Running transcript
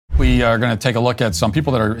we are going to take a look at some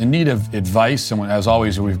people that are in need of advice. And as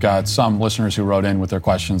always, we've got some listeners who wrote in with their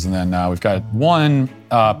questions. And then we've got one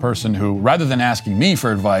person who, rather than asking me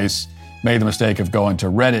for advice, made the mistake of going to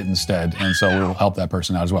Reddit instead. And so we'll help that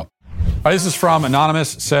person out as well. All right, this is from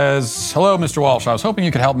Anonymous. Says, hello, Mr. Walsh. I was hoping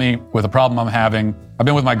you could help me with a problem I'm having. I've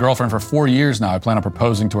been with my girlfriend for 4 years now. I plan on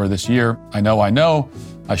proposing to her this year. I know.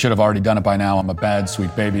 I should have already done it by now. I'm a bad,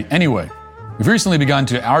 sweet baby. Anyway, we've recently begun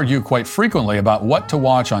to argue quite frequently about what to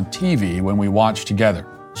watch on TV when we watch together.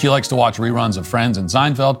 She likes to watch reruns of Friends and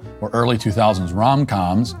Seinfeld or early 2000s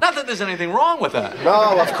rom-coms. Not that there's anything wrong with that.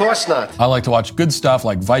 No, of course not. I like to watch good stuff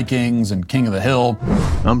like Vikings and King of the Hill.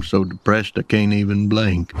 I'm so depressed I can't even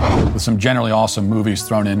blink. With some generally awesome movies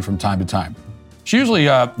thrown in from time to time. She usually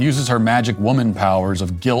uses her magic woman powers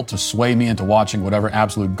of guilt to sway me into watching whatever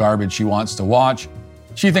absolute garbage she wants to watch.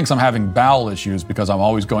 She thinks I'm having bowel issues because I'm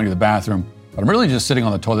always going to the bathroom, but I'm really just sitting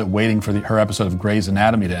on the toilet waiting for her episode of Grey's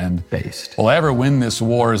Anatomy to end. Based. Will I ever win this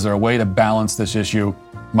war? Is there a way to balance this issue?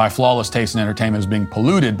 My flawless taste in entertainment is being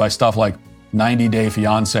polluted by stuff like 90 Day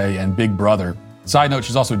Fiancé and Big Brother. Side note,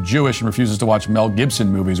 she's also Jewish and refuses to watch Mel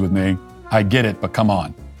Gibson movies with me. I get it, but come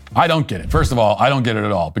on. I don't get it. First of all, I don't get it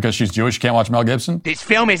at all. Because she's Jewish, you can't watch Mel Gibson? This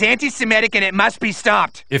film is anti-Semitic and it must be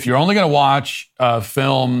stopped. If you're only going to watch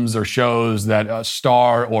films or shows that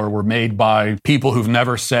star or were made by people who've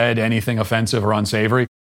never said anything offensive or unsavory,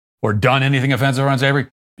 or done anything offensive or unsavory,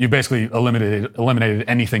 you basically eliminated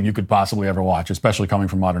anything you could possibly ever watch, especially coming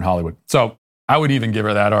from modern Hollywood. So I would even give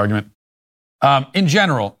her that argument. In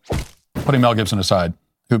general, putting Mel Gibson aside,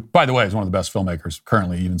 who, by the way, is one of the best filmmakers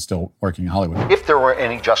currently even still working in Hollywood. If there were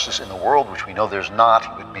any justice in the world, which we know there's not,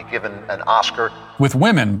 he would be given an Oscar. With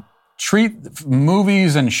women, treat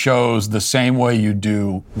movies and shows the same way you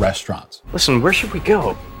do restaurants. Listen, where should we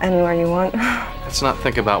go? Anywhere you want. Let's not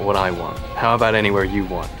think about what I want. How about anywhere you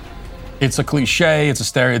want? It's a cliche, it's a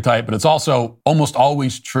stereotype, but it's also almost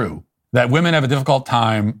always true that women have a difficult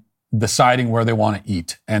time deciding where they want to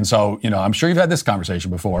eat. And so, I'm sure you've had this conversation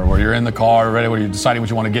before where you're in the car, where you're deciding what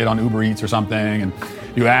you want to get on Uber Eats or something, and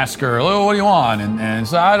you ask her, oh, what do you want? And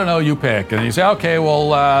so, I don't know, you pick. And you say, okay,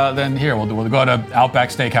 well, then here, we'll go to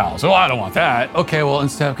Outback Steakhouse. Oh, I don't want that. Okay, well,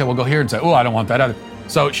 instead, we'll go here and say, oh, I don't want that either.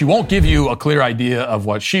 So she won't give you a clear idea of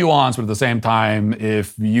what she wants, but at the same time,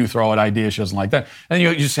 if you throw an idea, she doesn't like that. And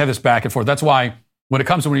you just have this back and forth. That's why when it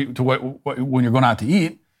comes to when you're going out to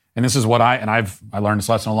eat, and this is what I learned this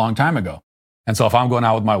lesson a long time ago. And so if I'm going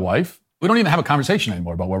out with my wife, we don't even have a conversation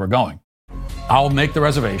anymore about where we're going. I'll make the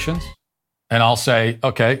reservations and I'll say,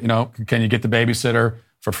 okay, can you get the babysitter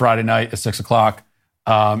for Friday night at 6:00?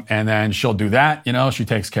 And then she'll do that. She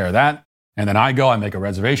takes care of that. And then I make a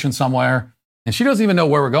reservation somewhere. And she doesn't even know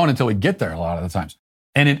where we're going until we get there a lot of the times.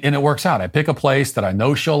 And it works out. I pick a place that I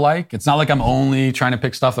know she'll like. It's not like I'm only trying to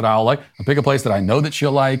pick stuff that I'll like. I pick a place that I know that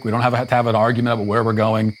she'll like. We don't have to have an argument about where we're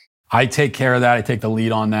going. I take care of that. I take the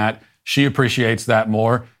lead on that. She appreciates that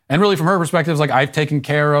more. And really, from her perspective, it's like I've taken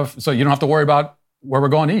care of, so you don't have to worry about where we're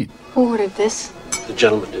going to eat. Who ordered this? The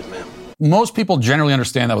gentleman did, ma'am. Most people generally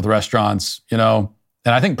understand that with restaurants, and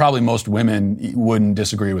I think probably most women wouldn't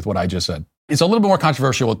disagree with what I just said. It's a little bit more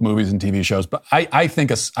controversial with movies and TV shows, but I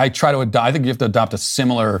think I think you have to adopt a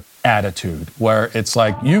similar attitude where it's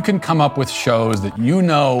like you can come up with shows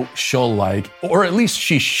that she'll like, or at least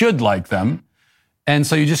she should like them. And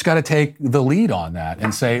so you just got to take the lead on that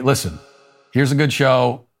and say, listen, here's a good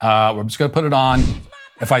show. We're just going to put it on.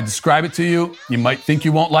 If I describe it to you, you might think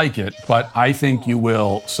you won't like it, but I think you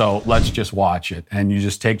will. So let's just watch it. And you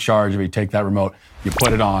just take charge of it. You take that remote, you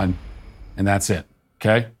put it on, and that's it.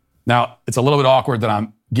 Okay? Now, it's a little bit awkward that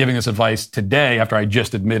I'm giving this advice today after I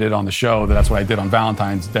just admitted on the show that that's what I did on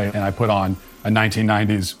Valentine's Day, and I put on a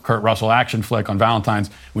 1990s Kurt Russell action flick on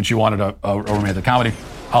Valentine's when she wanted a romantic comedy.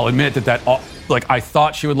 I'll admit that I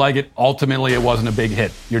thought she would like it. Ultimately, it wasn't a big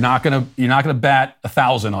hit. You're not gonna bat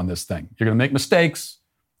 1,000 on this thing. You're gonna make mistakes.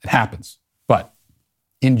 It happens. But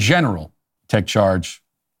in general, take charge,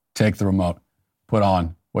 take the remote, put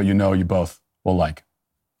on what you both will like.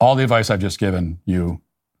 All the advice I've just given you,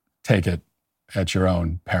 take it at your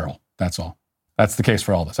own peril. That's all. That's the case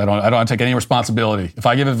for all this. I don't take any responsibility. If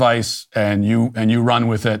I give advice and you run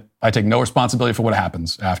with it, I take no responsibility for what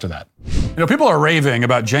happens after that. People are raving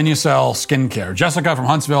about Genucel skincare. Jessica from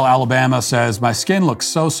Huntsville, Alabama says, my skin looks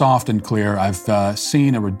so soft and clear. I've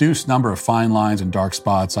seen a reduced number of fine lines and dark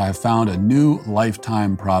spots. I have found a new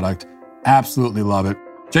lifetime product. Absolutely love it.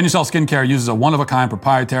 Genucel Skincare uses a one-of-a-kind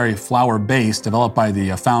proprietary flower base developed by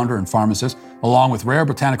the founder and pharmacist, along with rare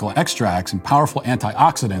botanical extracts and powerful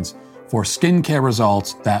antioxidants for skincare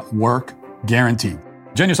results that work guaranteed.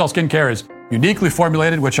 Genucel Skincare is uniquely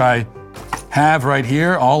formulated, which I have right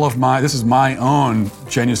here all of this is my own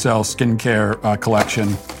Genucel skincare collection.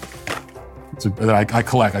 I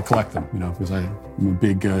collect them, because I'm a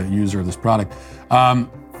big user of this product.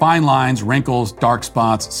 Fine lines, wrinkles, dark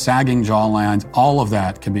spots, sagging jawlines, all of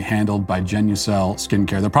that can be handled by Genucel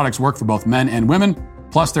skincare. Their products work for both men and women,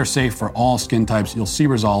 plus they're safe for all skin types. You'll see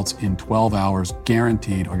results in 12 hours,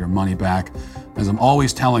 guaranteed, or your money back. As I'm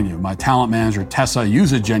always telling you, my talent manager, Tessa,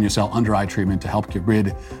 uses Genucel under eye treatment to help get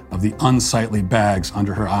rid of the unsightly bags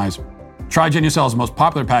under her eyes. Try Genucel's most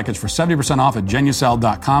popular package for 70% off at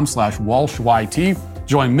genucel.com/WalshYT.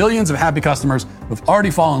 Join millions of happy customers who've already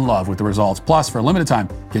fallen in love with the results. Plus, for a limited time,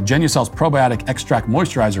 get Genucel's probiotic extract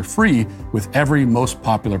moisturizer free with every most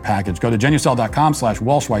popular package. Go to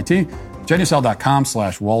genucel.com/WalshYT,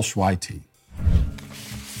 genucel.com/WalshYT.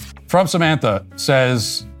 From Samantha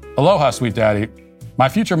says, Aloha, sweet daddy. My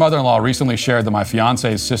future mother-in-law recently shared that my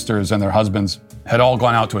fiance's sisters and their husbands had all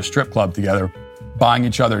gone out to a strip club together, buying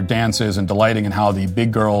each other dances and delighting in how the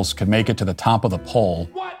big girls could make it to the top of the pole.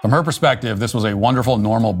 From her perspective, this was a wonderful,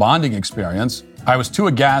 normal bonding experience. I was too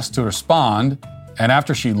aghast to respond, and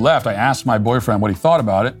after she left, I asked my boyfriend what he thought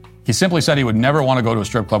about it. He simply said he would never want to go to a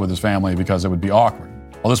strip club with his family because it would be awkward.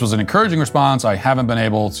 While this was an encouraging response, I haven't been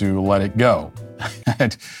able to let it go.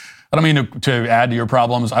 I don't mean to add to your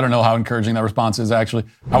problems. I don't know how encouraging that response is, actually.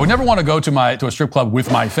 I would never want to go to a strip club with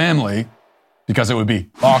my family because it would be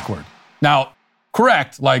awkward. Now,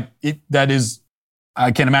 correct, that is,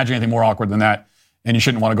 I can't imagine anything more awkward than that, and you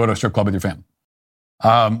shouldn't want to go to a strip club with your family.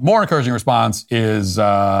 More encouraging response is,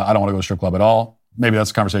 I don't want to go to a strip club at all. Maybe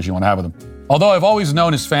that's a conversation you want to have with him. Although I've always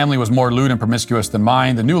known his family was more lewd and promiscuous than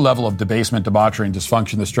mine, the new level of debasement, debauchery, and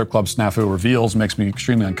dysfunction the strip club snafu reveals makes me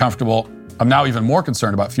extremely uncomfortable. I'm now even more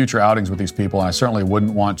concerned about future outings with these people, and I certainly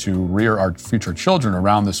wouldn't want to rear our future children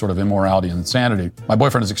around this sort of immorality and insanity. My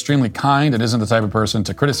boyfriend is extremely kind and isn't the type of person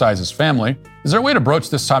to criticize his family. Is there a way to broach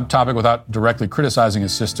this topic without directly criticizing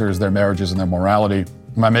his sisters, their marriages, and their morality?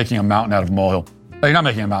 Am I making a mountain out of a molehill? No, you're not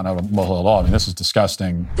making a mountain out of a molehill at all. I mean, this is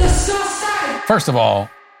disgusting. First of all,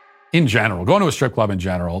 in general, going to a strip club in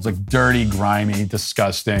general, it's like dirty, grimy,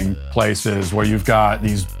 disgusting places where you've got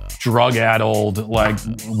these drug-addled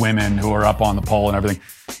women who are up on the pole and everything.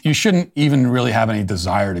 You shouldn't even really have any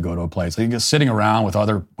desire to go to a place. Like, just sitting around with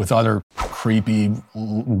other creepy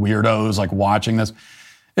weirdos watching this.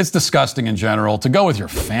 It's disgusting in general. To go with your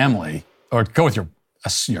family or go with your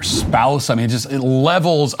spouse, I mean, just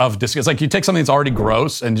levels of disgust. It's like you take something that's already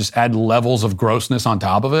gross and just add levels of grossness on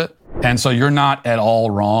top of it. And so you're not at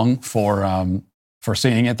all wrong for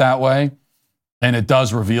seeing it that way. And it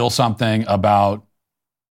does reveal something about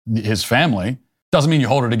his family. Doesn't mean you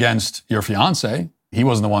hold it against your fiance. He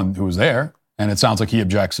wasn't the one who was there. And it sounds like he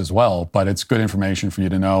objects as well, but it's good information for you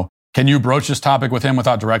to know. Can you broach this topic with him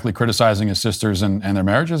without directly criticizing his sisters and their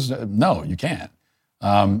marriages? No, you can't.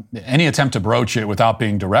 Any attempt to broach it without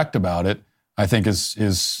being direct about it, I think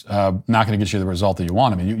is not going to get you the result that you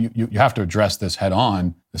want. I mean, you have to address this head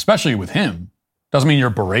on, especially with him. Doesn't mean you're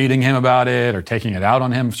berating him about it or taking it out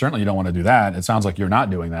on him. Certainly you don't want to do that. It sounds like you're not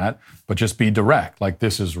doing that, but just be direct. Like,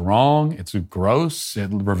 this is wrong. It's gross. It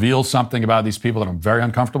reveals something about these people that I'm very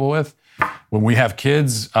uncomfortable with. When we have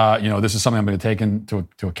kids, this is something I'm going to take into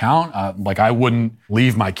account. I wouldn't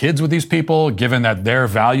leave my kids with these people, given that their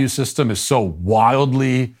value system is so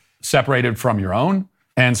wildly separated from your own.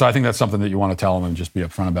 And so I think that's something that you want to tell him and just be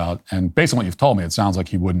upfront about. And based on what you've told me, it sounds like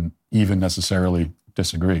he wouldn't even necessarily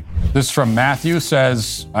disagree. This is from Matthew,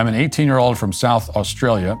 says, I'm an 18-year-old from South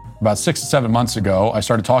Australia. About 6 to 7 months ago, I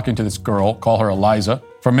started talking to this girl, call her Eliza,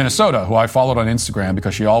 from Minnesota, who I followed on Instagram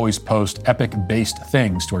because she always posts epic-based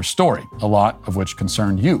things to her story, a lot of which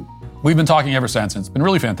concerned you. We've been talking ever since, and it's been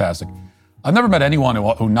really fantastic. I've never met anyone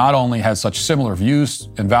who not only has such similar views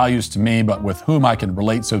and values to me, but with whom I can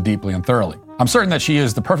relate so deeply and thoroughly. I'm certain that she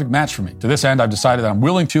is the perfect match for me. To this end, I've decided that I'm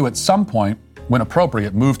willing to, at some point, when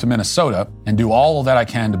appropriate, move to Minnesota and do all that I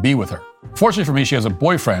can to be with her. Fortunately for me, she has a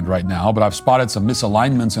boyfriend right now, but I've spotted some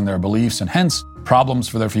misalignments in their beliefs and hence problems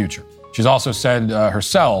for their future. She's also said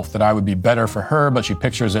herself that I would be better for her, but she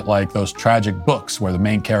pictures it like those tragic books where the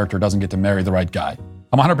main character doesn't get to marry the right guy.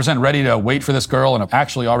 I'm 100% ready to wait for this girl, and I've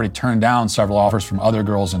actually already turned down several offers from other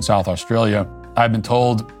girls in South Australia. I've been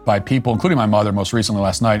told by people, including my mother most recently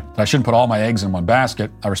last night, that I shouldn't put all my eggs in one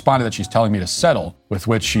basket. I responded that she's telling me to settle, with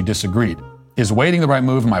which she disagreed. Is waiting the right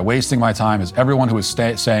move? Am I wasting my time? Is everyone who is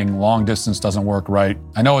saying long distance doesn't work right?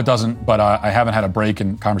 I know it doesn't, but I haven't had a break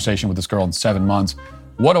in conversation with this girl in 7 months.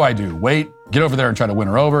 What do I do? Wait, get over there and try to win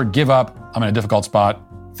her over, give up. I'm in a difficult spot.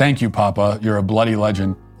 Thank you, Papa. You're a bloody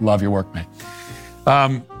legend. Love your work, mate.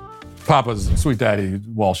 Papa's sweet daddy,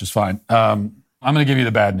 Walsh, is fine. I'm going to give you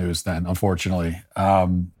the bad news then, unfortunately.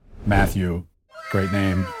 Matthew, great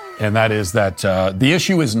name. And that is that the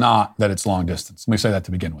issue is not that it's long distance. Let me say that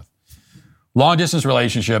to begin with. Long distance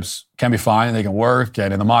relationships can be fine and they can work.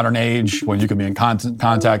 And in the modern age, when you can be in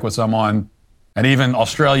contact with someone, and even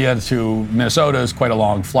Australia to Minnesota is quite a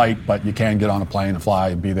long flight, but you can get on a plane and fly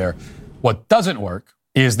and be there. What doesn't work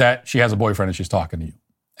is that she has a boyfriend and she's talking to you.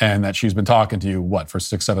 And that she's been talking to you, for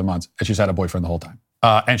 6-7 months, and she's had a boyfriend the whole time.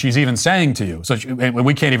 And she's even saying to you, and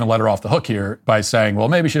we can't even let her off the hook here by saying, well,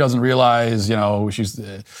 maybe she doesn't realize, she's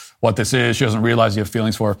what this is. She doesn't realize you have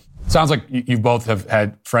feelings for her. Sounds like you both have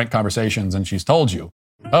had frank conversations and she's told you,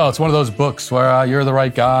 oh, it's one of those books where you're the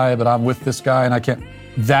right guy, but I'm with this guy and I can't.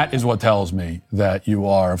 That is what tells me that you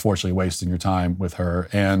are unfortunately wasting your time with her.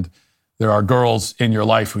 And there are girls in your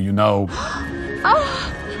life who you know.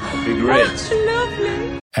 Be great. That's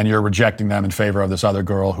lovely. And you're rejecting them in favor of this other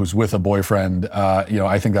girl who's with a boyfriend.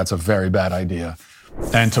 I think that's a very bad idea.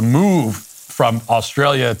 And to move from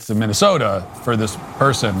Australia to Minnesota for this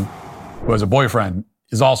person who has a boyfriend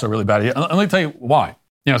is also a really bad idea. And let me tell you why.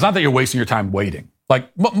 It's not that you're wasting your time waiting.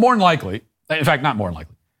 More than likely, in fact, not more than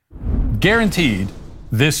likely, guaranteed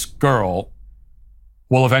this girl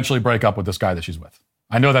will eventually break up with this guy that she's with.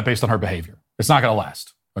 I know that based on her behavior. It's not going to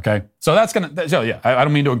last. Okay? So I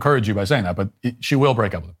don't mean to encourage you by saying that, but she will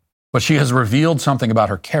break up with him. But she has revealed something about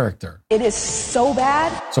her character. It is so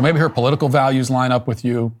bad. So maybe her political values line up with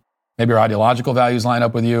you. Maybe her ideological values line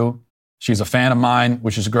up with you. She's a fan of mine,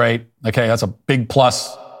 which is great. Okay, that's a big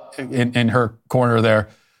plus in her corner there.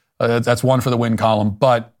 That's one for the win column.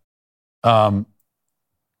 But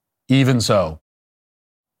even so,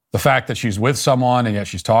 the fact that she's with someone and yet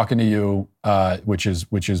she's talking to you, which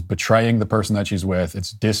is betraying the person that she's with.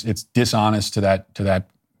 It's dishonest to that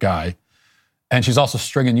guy, and she's also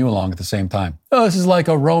stringing you along at the same time. Oh, this is like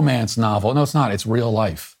a romance novel. No, it's not. It's real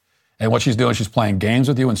life. And what she's doing, she's playing games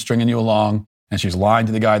with you and stringing you along, and she's lying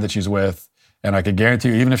to the guy that she's with. And I can guarantee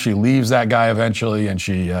you, even if she leaves that guy eventually and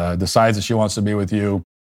she decides that she wants to be with you,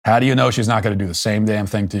 how do you know she's not going to do the same damn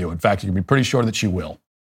thing to you? In fact, you can be pretty sure that she will.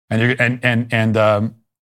 And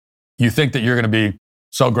you think that you're going to be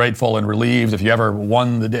so grateful and relieved if you ever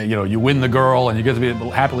won the day, you win the girl and you get to be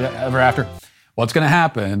happily ever after. What's going to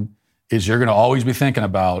happen is you're going to always be thinking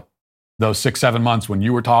about those 6-7 months when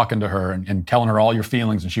you were talking to her and telling her all your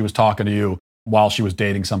feelings and she was talking to you while she was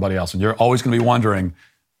dating somebody else. And you're always going to be wondering,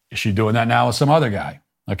 is she doing that now with some other guy?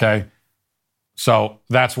 Okay? So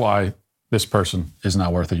that's why this person is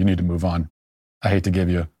not worth it. You need to move on. I hate to give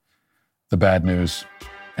you the bad news.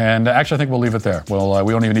 And actually, I think we'll leave it there. We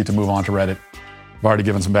don't even need to move on to Reddit. I've already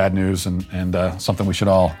given some bad news and something we should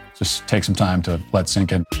all just take some time to let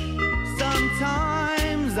sink in.